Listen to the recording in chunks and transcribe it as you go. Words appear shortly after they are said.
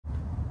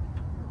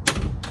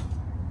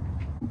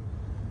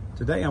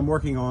Today I'm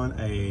working on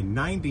a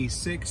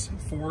 96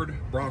 Ford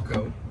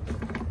Bronco,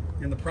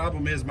 and the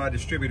problem is my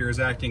distributor is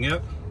acting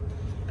up.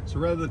 So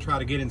rather than try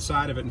to get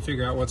inside of it and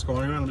figure out what's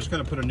going on, I'm just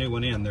going to put a new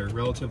one in. They're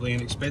relatively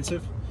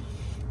inexpensive,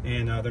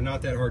 and they're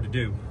not that hard to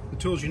do. The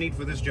tools you need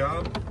for this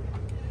job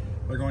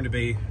are going to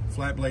be a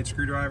flat blade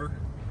screwdriver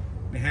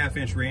and a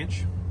 1/2-inch wrench.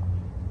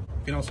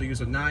 You can also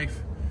use a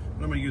knife,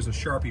 but I'm going to use a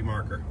Sharpie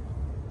marker.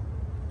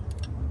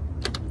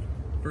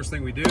 First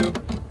thing we do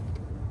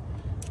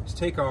is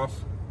take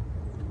off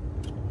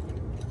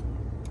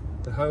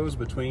the hose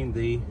between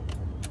the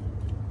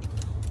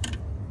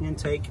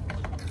intake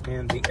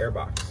and the air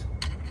box.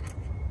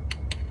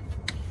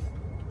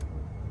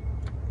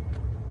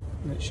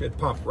 And it should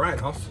pop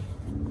right off.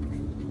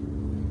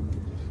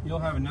 You'll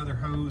have another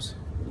hose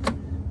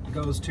that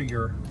goes to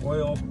your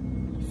oil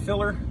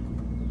filler.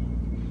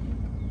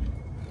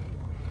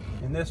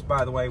 And this,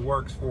 by the way,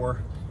 works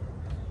for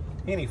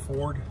any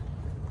Ford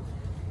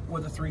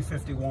with a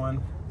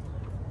 351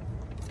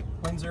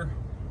 Windsor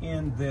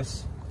in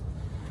this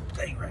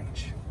day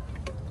range.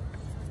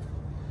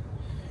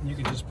 And you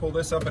can just pull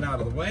this up and out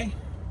of the way.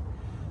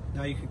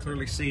 Now you can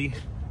clearly see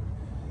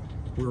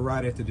we're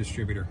right at the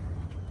distributor.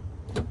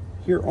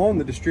 Here on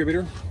the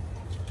distributor,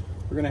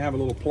 we're going to have a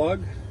little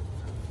plug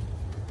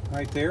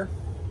right there.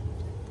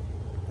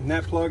 And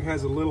that plug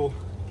has a little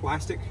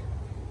plastic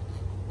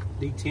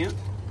detent.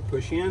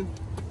 Push in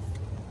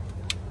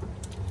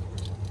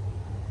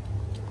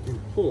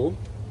and pull.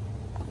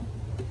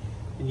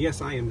 And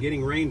yes, I am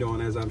getting rained on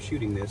as I'm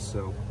shooting this,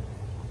 so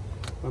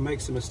if I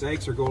make some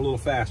mistakes or go a little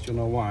fast, you'll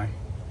know why.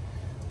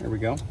 There we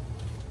go.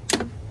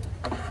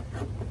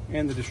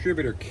 And the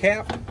distributor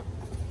cap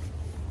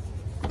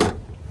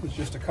is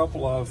just a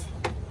couple of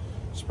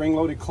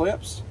spring-loaded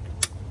clips,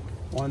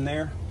 one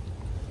there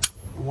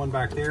and one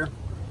back there.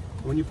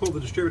 When you pull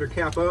the distributor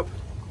cap up,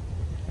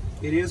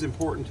 it is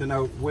important to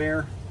note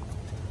where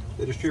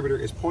the distributor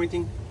is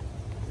pointing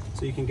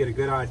so you can get a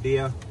good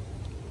idea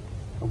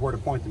of where to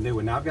point the new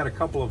one. Now I've got a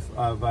couple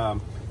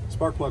of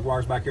spark plug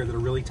wires back here that are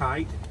really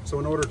tight, so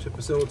in order to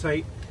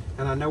facilitate,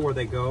 and I know where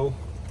they go,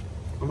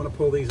 I'm going to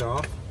pull these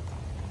off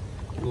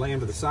and lay them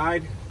to the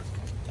side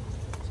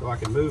so I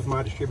can move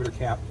my distributor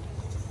cap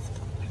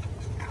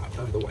out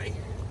of the way.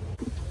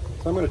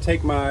 So I'm going to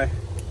take my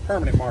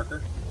permanent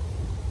marker,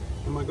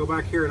 I'm going to go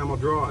back here and I'm going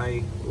to draw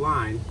a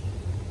line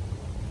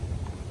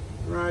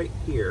right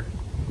here.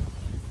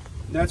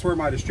 That's where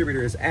my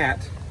distributor is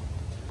at.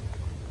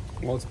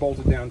 Well, it's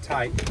bolted down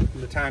tight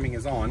and the timing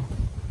is on.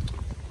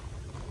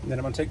 And then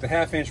I'm going to take the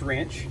 1/2-inch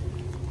wrench,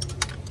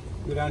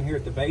 go down here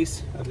at the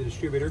base of the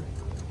distributor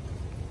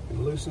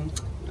and loosen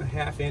a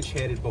 1/2-inch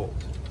headed bolt.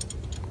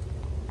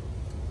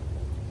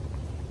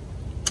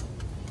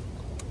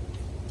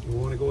 You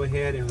want to go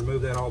ahead and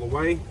remove that all the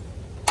way.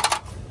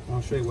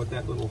 I'll show you what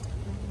that little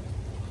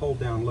hold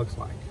down looks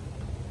like.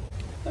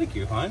 Thank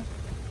you, hon.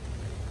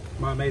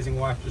 My amazing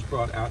wife just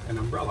brought out an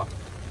umbrella.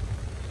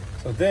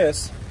 So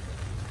this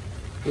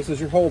is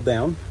your hold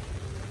down.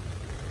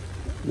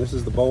 This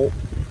is the bolt.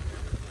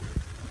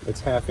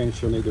 It's 1/2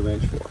 inch you'll need the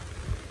wrench for.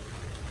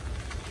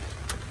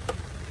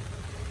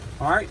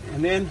 All right,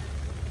 and then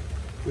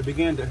we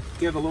begin to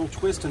give a little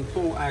twist and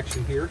pull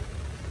action here.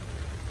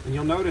 And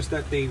you'll notice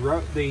that the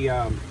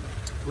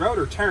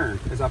rotor turned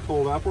as I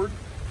pulled upward.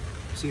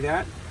 See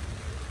that?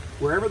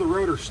 Wherever the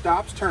rotor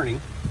stops turning,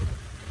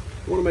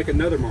 I want to make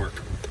another mark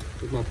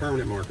with my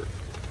permanent marker.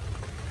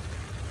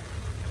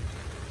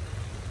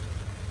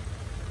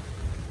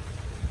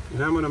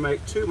 And I'm going to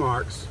make 2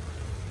 marks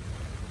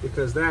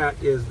because that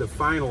is the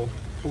final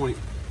point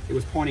it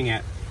was pointing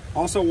at.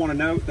 Also want to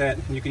note that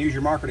you can use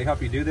your marker to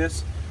help you do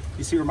this.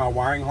 You see where my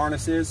wiring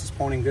harness is? It's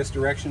pointing this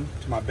direction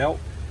to my belt.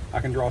 I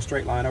can draw a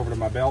straight line over to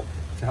my belt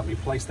to help me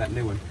place that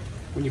new one.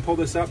 When you pull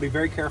this up, be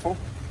very careful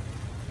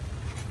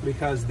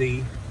because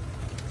the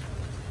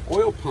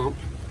oil pump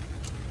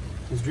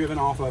is driven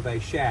off of a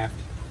shaft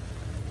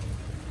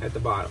at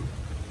the bottom.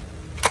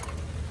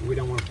 We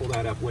don't want to pull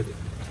that up with it.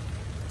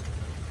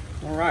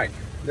 All right,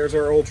 there's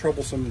our old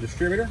troublesome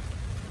distributor.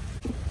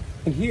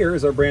 And here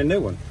is our brand new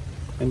one.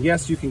 And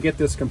yes, you can get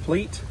this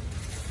complete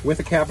with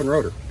a cap and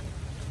rotor.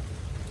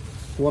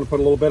 You want to put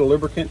a little bit of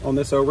lubricant on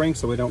this O-ring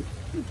so we don't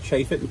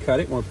chafe it and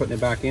cut it when we're putting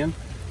it back in,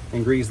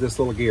 and grease this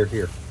little gear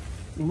here.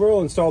 And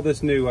we'll install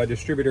this new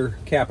distributor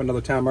cap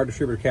another time. Our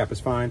distributor cap is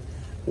fine.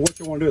 What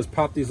you want to do is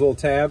pop these little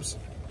tabs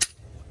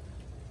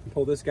and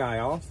pull this guy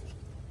off.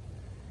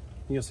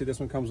 And you'll see this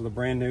one comes with a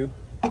brand new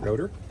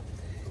rotor.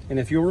 And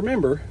if you'll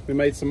remember, we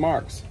made some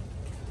marks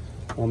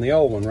on the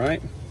old one,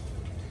 right?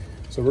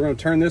 So we're going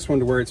to turn this one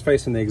to where it's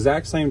facing the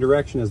exact same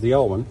direction as the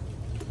old one.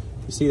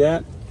 You see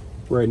that?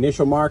 Where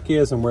initial mark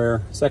is and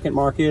where second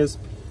mark is.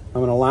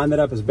 I'm going to line that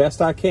up as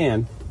best I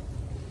can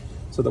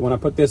so that when I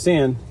put this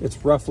in,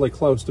 it's roughly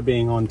close to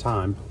being on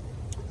time.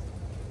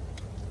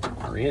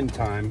 Or in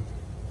time.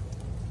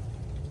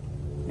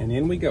 And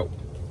in we go.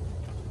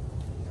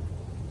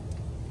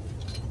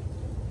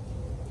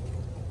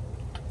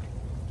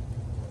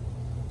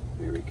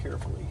 Very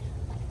carefully.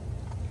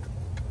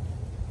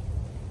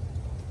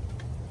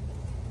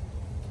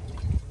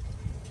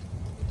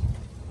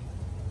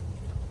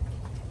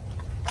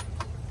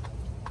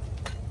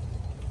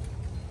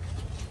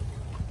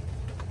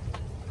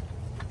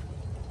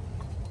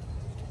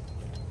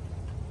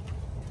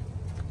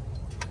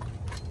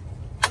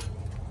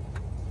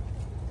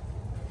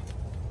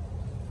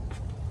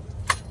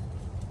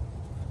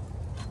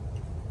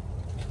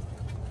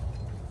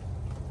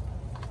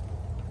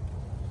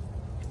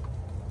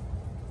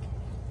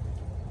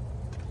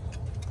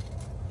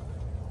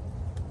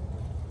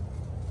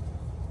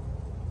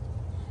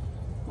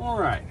 All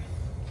right,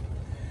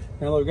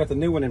 now that we've got the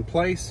new one in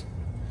place,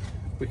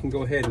 we can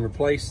go ahead and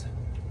replace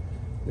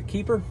the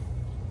keeper,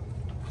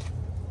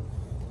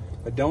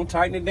 but don't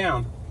tighten it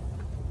down.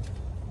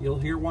 You'll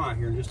hear why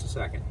here in just a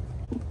second.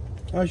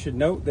 I should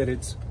note that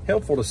it's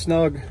helpful to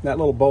snug that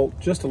little bolt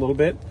just a little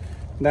bit,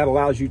 and that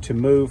allows you to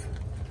move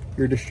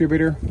your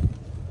distributor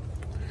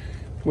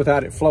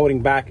without it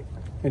floating back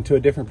into a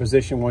different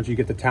position once you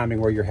get the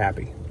timing where you're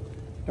happy.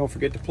 Don't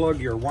forget to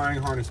plug your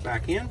wiring harness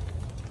back in.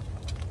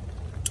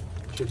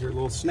 Should hear a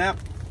little snap.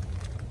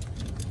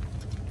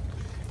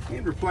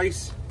 And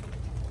replace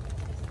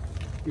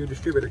your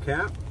distributor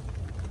cap.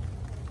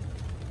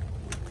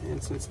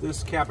 And since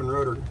this cap and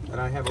rotor that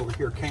I have over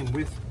here came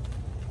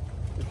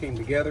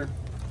together,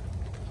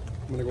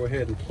 I'm going to go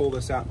ahead and pull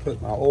this out and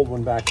put my old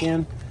one back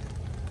in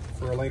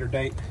for a later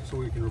date so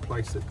we can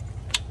replace it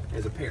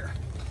as a pair.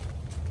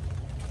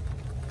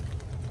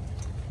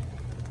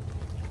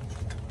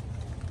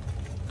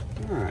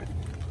 All right,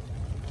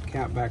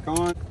 cap back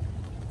on.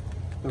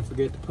 Don't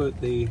forget to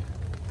put the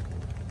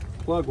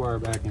plug wire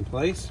back in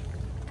place,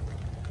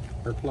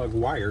 or plug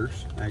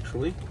wires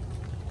actually.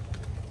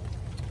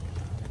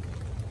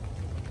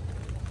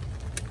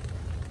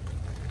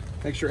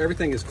 Make sure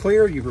everything is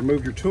clear, you've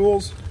removed your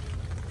tools,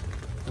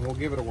 and we'll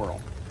give it a whirl.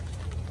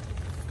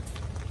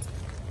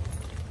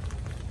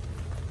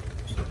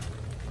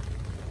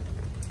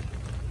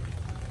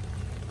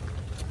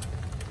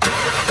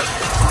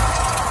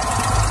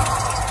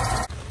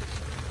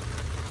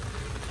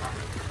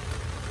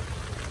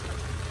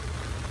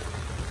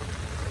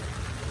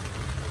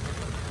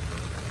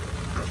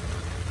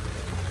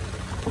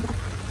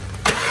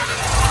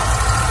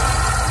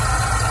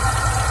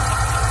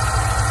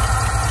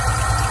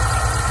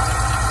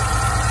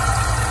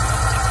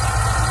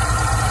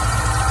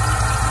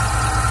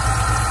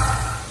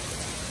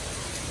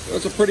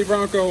 It's a pretty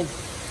Bronco,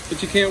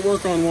 but you can't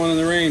work on one in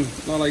the rain,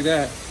 not like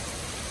that.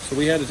 So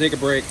we had to take a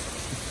break.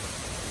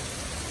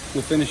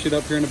 We'll finish it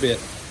up here in a bit.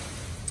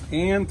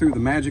 And through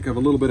the magic of a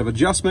little bit of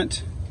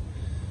adjustment,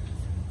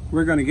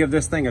 we're going to give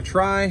this thing a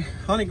try.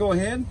 Honey, go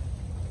ahead.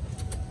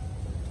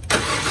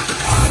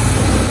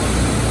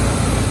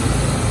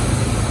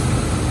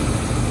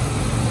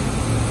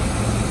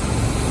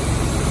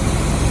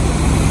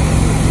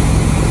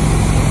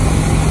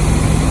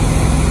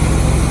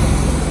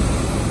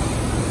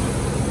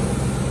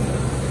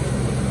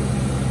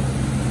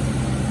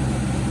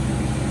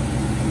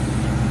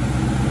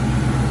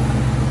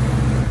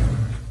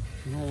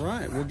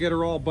 We'll get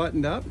her all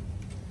buttoned up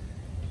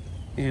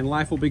and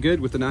life will be good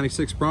with the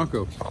 96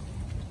 Bronco.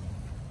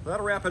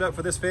 That'll wrap it up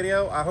for this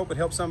video. I hope it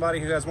helps somebody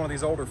who has one of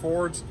these older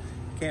Fords.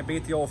 Can't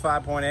beat the old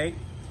 5.8.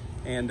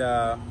 And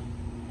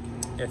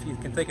if you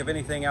can think of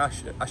anything I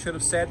should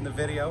have said in the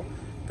video,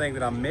 thing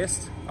that I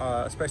missed,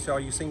 especially all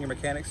you senior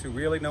mechanics who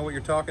really know what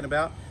you're talking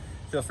about,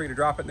 feel free to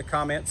drop it in the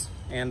comments.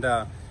 And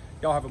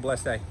y'all have a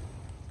blessed day.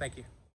 Thank you.